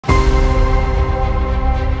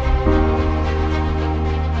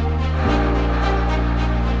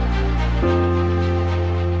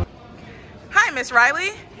Miss Riley.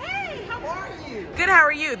 Hey, how are you? Good, how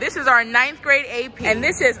are you? This is our 9th grade AP, and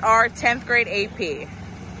this is our 10th grade AP.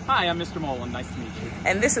 Hi, I'm Mr. Mullen. Nice to meet you.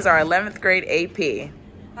 And this is our 11th grade AP.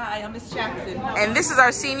 Hi, I'm Miss Jackson. And this is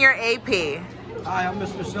our senior AP. Hi, I'm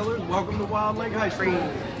Mr. Sillers. Welcome to Wild Lake High School.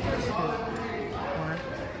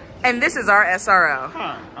 And this is our SRO.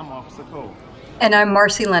 Hi, I'm Officer Cole. And I'm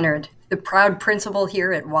Marcy Leonard, the proud principal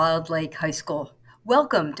here at Wild Lake High School.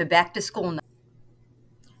 Welcome to Back to School Night.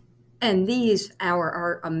 And these are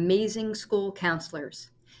our amazing school counselors.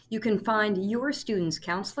 You can find your student's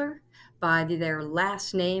counselor by their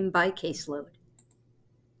last name by caseload.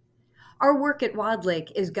 Our work at Wild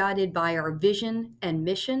Lake is guided by our vision and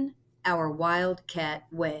mission, our Wildcat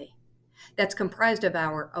Way. That's comprised of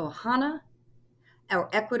our Ohana, our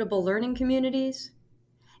equitable learning communities,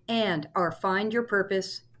 and our Find Your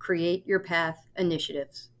Purpose, Create Your Path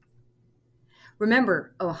initiatives.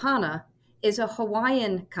 Remember, Ohana is a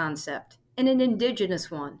Hawaiian concept and an indigenous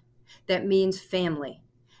one that means family.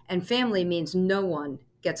 And family means no one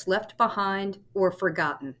gets left behind or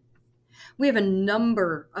forgotten. We have a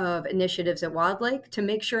number of initiatives at Wild Lake to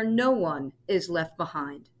make sure no one is left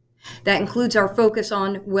behind. That includes our focus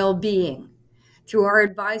on well-being through our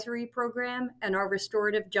advisory program and our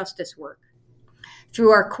restorative justice work, through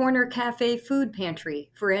our Corner Cafe food pantry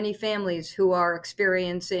for any families who are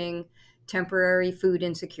experiencing temporary food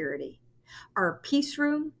insecurity, our Peace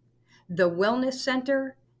Room, the Wellness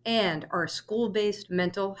Center, and our school-based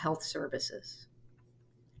mental health services.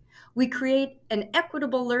 We create an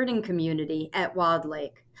equitable learning community at Wild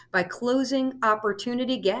Lake by closing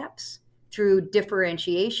opportunity gaps through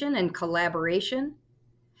differentiation and collaboration,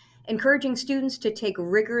 encouraging students to take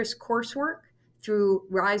rigorous coursework through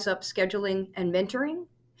Rise Up scheduling and mentoring,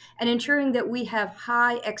 and ensuring that we have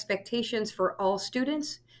high expectations for all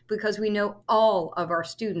students because we know all of our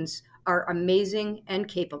students are amazing and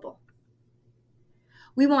capable.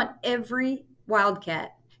 We want every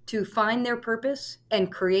Wildcat to find their purpose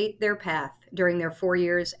and create their path during their 4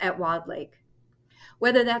 years at Wild Lake.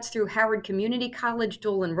 Whether that's through Howard Community College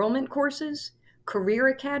dual enrollment courses, career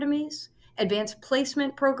academies, advanced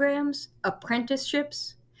placement programs,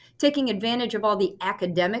 apprenticeships, taking advantage of all the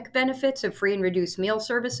academic benefits of free and reduced meal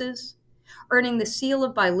services, earning the seal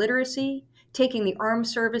of biliteracy, taking the Armed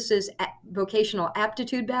Services Vocational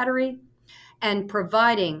Aptitude Battery, and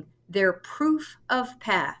providing their proof of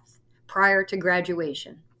path prior to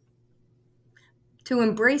graduation. To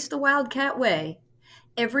embrace the Wildcat Way,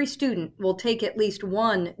 every student will take at least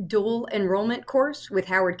one dual enrollment course with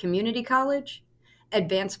Howard Community College,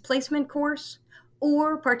 advanced placement course,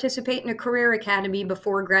 or participate in a career academy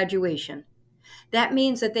before graduation. That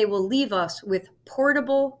means that they will leave us with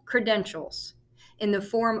portable credentials in the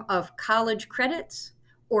form of college credits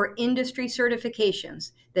or industry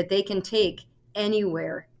certifications that they can take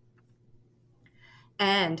anywhere.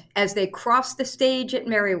 And as they cross the stage at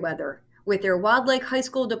Meriwether with their Wild Lake High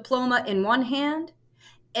School diploma in one hand,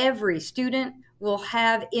 every student will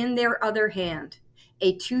have in their other hand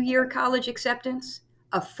a 2-year college acceptance,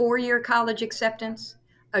 a 4-year college acceptance,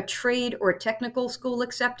 a trade or technical school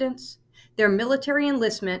acceptance, their military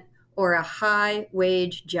enlistment, or a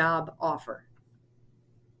high-wage job offer.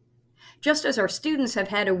 Just as our students have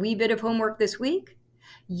had a wee bit of homework this week,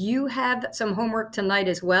 you have some homework tonight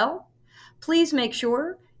as well. Please make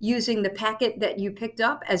sure, using the packet that you picked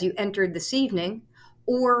up as you entered this evening,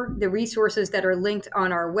 or the resources that are linked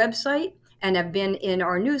on our website and have been in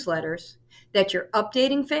our newsletters, that you're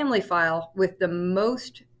updating Family File with the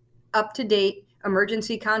most up-to-date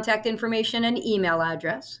emergency contact information and email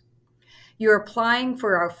address. You're applying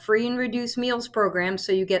for our free and reduced meals program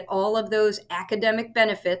so you get all of those academic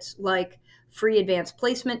benefits like free advanced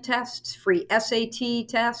placement tests, free SAT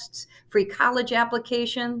tests, free college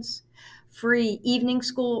applications, free evening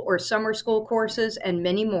school or summer school courses, and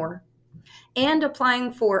many more. And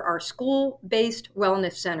applying for our school-based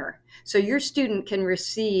wellness center so your student can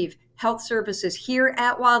receive health services here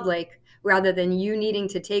at Wild Lake rather than you needing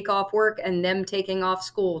to take off work and them taking off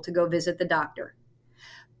school to go visit the doctor.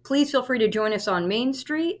 Please feel free to join us on Main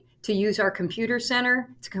Street to use our computer center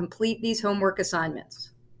to complete these homework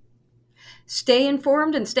assignments. Stay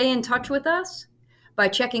informed and stay in touch with us by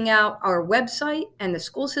checking out our website and the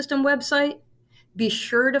school system website. Be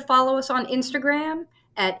sure to follow us on Instagram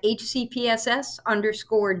at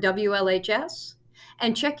HCPSS_WLHS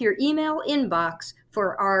and check your email inbox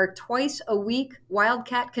for our twice-a-week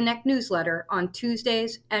Wildcat Connect newsletter on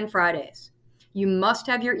Tuesdays and Fridays. You must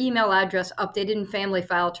have your email address updated in Family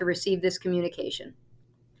File to receive this communication.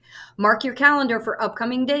 Mark your calendar for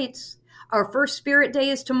upcoming dates. Our first Spirit Day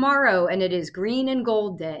is tomorrow, and it is Green and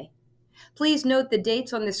Gold Day. Please note the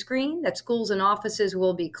dates on the screen that schools and offices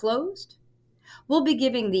will be closed. We'll be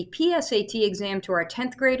giving the PSAT exam to our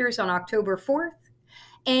 10th graders on October 4th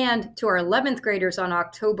and to our 11th graders on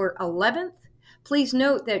October 11th. Please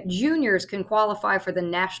note that juniors can qualify for the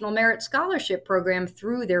National Merit Scholarship Program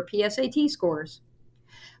through their PSAT scores.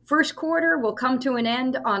 First quarter will come to an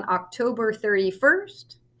end on October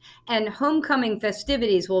 31st, and homecoming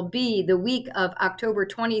festivities will be the week of October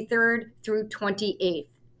 23rd through 28th,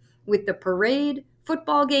 with the parade,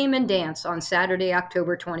 football game, and dance on Saturday,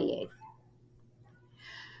 October 28th.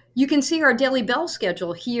 You can see our daily bell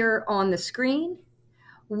schedule here on the screen.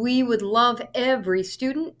 We would love every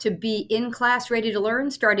student to be in class ready to learn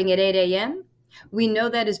starting at 8 a.m. We know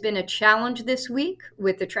that has been a challenge this week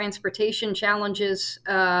with the transportation challenges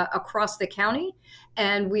across the county,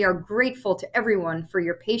 and we are grateful to everyone for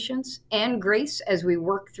your patience and grace as we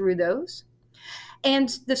work through those. And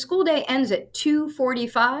the school day ends at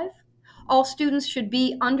 2:45. All students should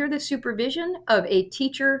be under the supervision of a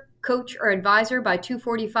teacher, coach, or advisor by 3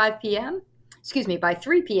 p.m.,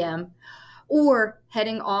 or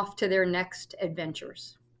heading off to their next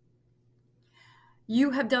adventures.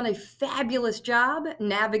 You have done a fabulous job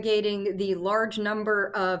navigating the large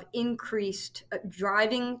number of increased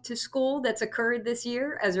driving to school that's occurred this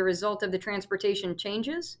year as a result of the transportation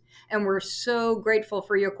changes, and we're so grateful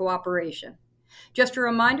for your cooperation. Just a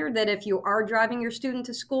reminder that if you are driving your student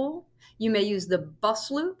to school, you may use the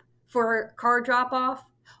bus loop for car drop-off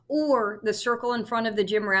or the circle in front of the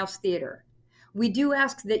Jim Rouse Theater. We do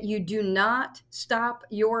ask that you do not stop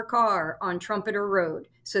your car on Trumpeter Road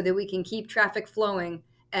so that we can keep traffic flowing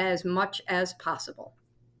as much as possible.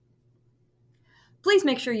 Please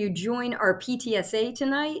make sure you join our PTSA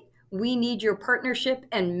tonight. We need your partnership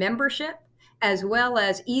and membership, as well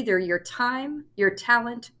as either your time, your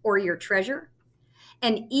talent, or your treasure.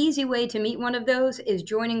 An easy way to meet one of those is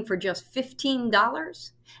joining for just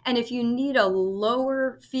 $15. And if you need a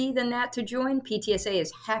lower fee than that to join, PTSA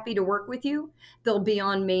is happy to work with you. They'll be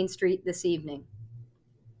on Main Street this evening.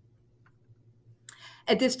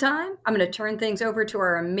 At this time, I'm going to turn things over to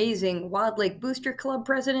our amazing Wild Lake Booster Club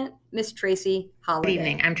president, Miss Tracy Holliday. Good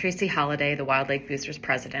evening. I'm Tracy Holliday, the Wild Lake Boosters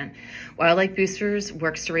president. Wild Lake Boosters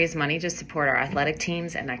works to raise money to support our athletic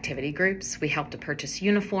teams and activity groups. We help to purchase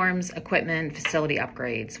uniforms, equipment, facility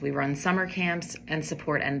upgrades. We run summer camps and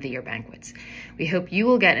support end-of-the-year banquets. We hope you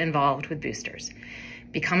will get involved with Boosters.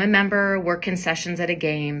 Become a member, work concessions at a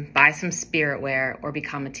game, buy some spirit wear, or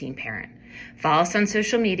become a team parent. Follow us on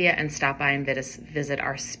social media and stop by and visit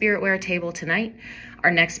our spiritware table tonight. Our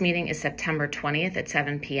next meeting is September 20th at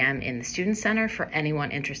 7 p.m. in the Student Center for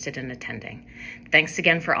anyone interested in attending. Thanks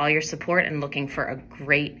again for all your support and looking for a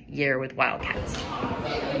great year with Wildcats.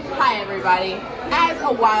 Hi everybody. As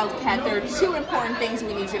a Wildcat, there are two important things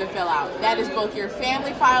we need you to fill out. That is both your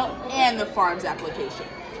family file and the Farms application.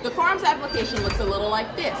 The Farms application looks a little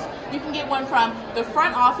like this. You can get one from the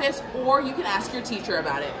front office, or you can ask your teacher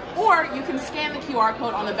about it. Or you can scan the QR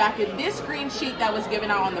code on the back of this green sheet that was given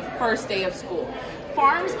out on the first day of school.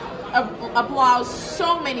 Farms allows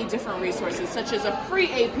so many different resources, such as a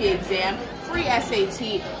free AP exam, free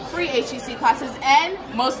SAT, free HEC classes, and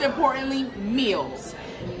most importantly, meals.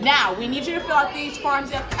 Now, we need you to fill out these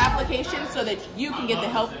Farms applications so that you can get the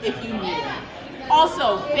help if you need it.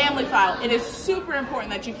 Also, family file. It is super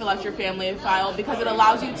important that you fill out your family file because it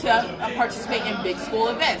allows you to participate in big school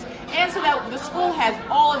events, and so that the school has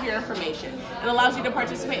all of your information. It allows you to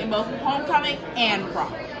participate in both homecoming and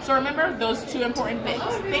prom. So remember those two important things.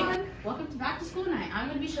 Welcome to Back to School Night. I'm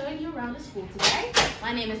going to be showing you around the school today.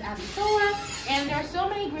 My name is Abby Sola, and there are so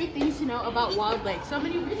many great things to know about Wild Lake, so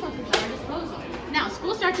many resources at our disposal. Now,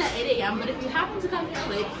 school starts at 8 a.m., but if you happen to come here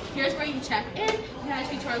late, here's where you check in. You can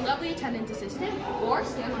speak to our lovely attendance assistant or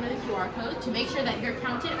scan one of the QR codes to make sure that you're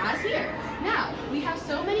counted as here. Now, we have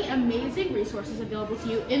so many amazing resources available to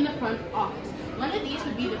you in the front office. One of these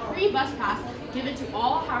would be the free bus pass given to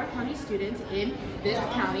all Howard County students in this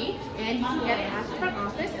county, and you can get it at the front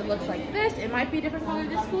office. It looks like this. It might be a different color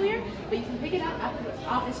this school year, but you can pick it up at the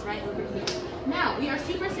office right over here. Now, we are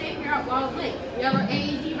super safe here at Wild Lake. We have our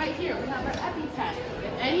AED right here. We have our EpiPen.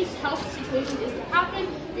 If any health situation is to happen,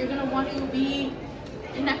 you're going to want to be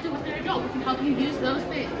connected with an adult who can help you use those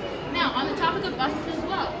things. Now, on the topic of buses as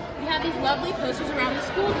well, we have these lovely posters around the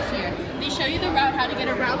school this year. They show you the route, how to get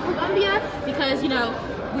around Columbia, because, you know,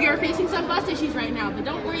 we are facing some bus issues right now, but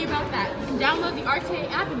don't worry about that. You can download the RTA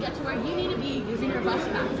app and get to where you need to be using your bus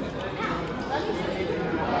pass. Now, let me show you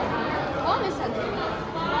our wellness center.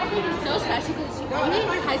 Wild Lake is so special because it's the only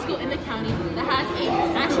high school in the county that has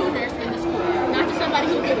an actual nurse in the school, not just somebody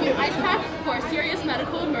who will give you an ice pack for a serious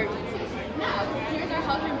medical emergency. Now, here's our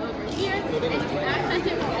health room over here, and you can access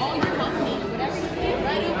it for all your health needs. Whatever you need,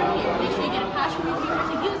 right over here. Make sure you get a passion paper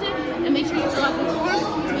to use it, and make sure you fill out the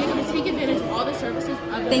form to be able to take advantage of all the services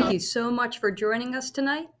of the Thank you so much for joining us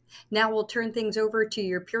tonight. Now we'll turn things over to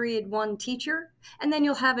your Period 1 teacher, and then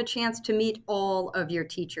you'll have a chance to meet all of your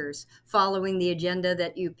teachers following the agenda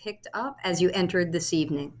that you picked up as you entered this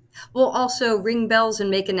evening. We'll also ring bells and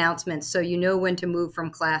make announcements so you know when to move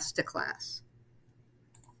from class to class.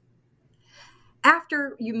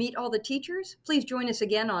 After you meet all the teachers, please join us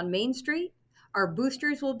again on Main Street. Our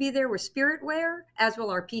boosters will be there with spirit wear, as will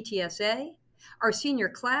our PTSA. Our senior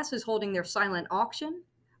class is holding their silent auction.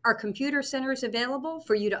 Our computer center is available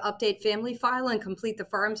for you to update Family File and complete the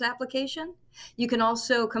FARMS application. You can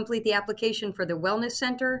also complete the application for the Wellness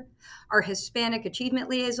Center. Our Hispanic Achievement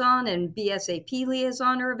Liaison and BSAP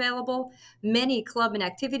Liaison are available. Many club and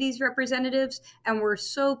activities representatives, and we're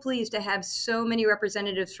so pleased to have so many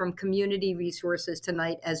representatives from community resources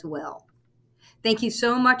tonight as well. Thank you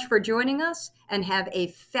so much for joining us, and have a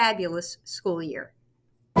fabulous school year.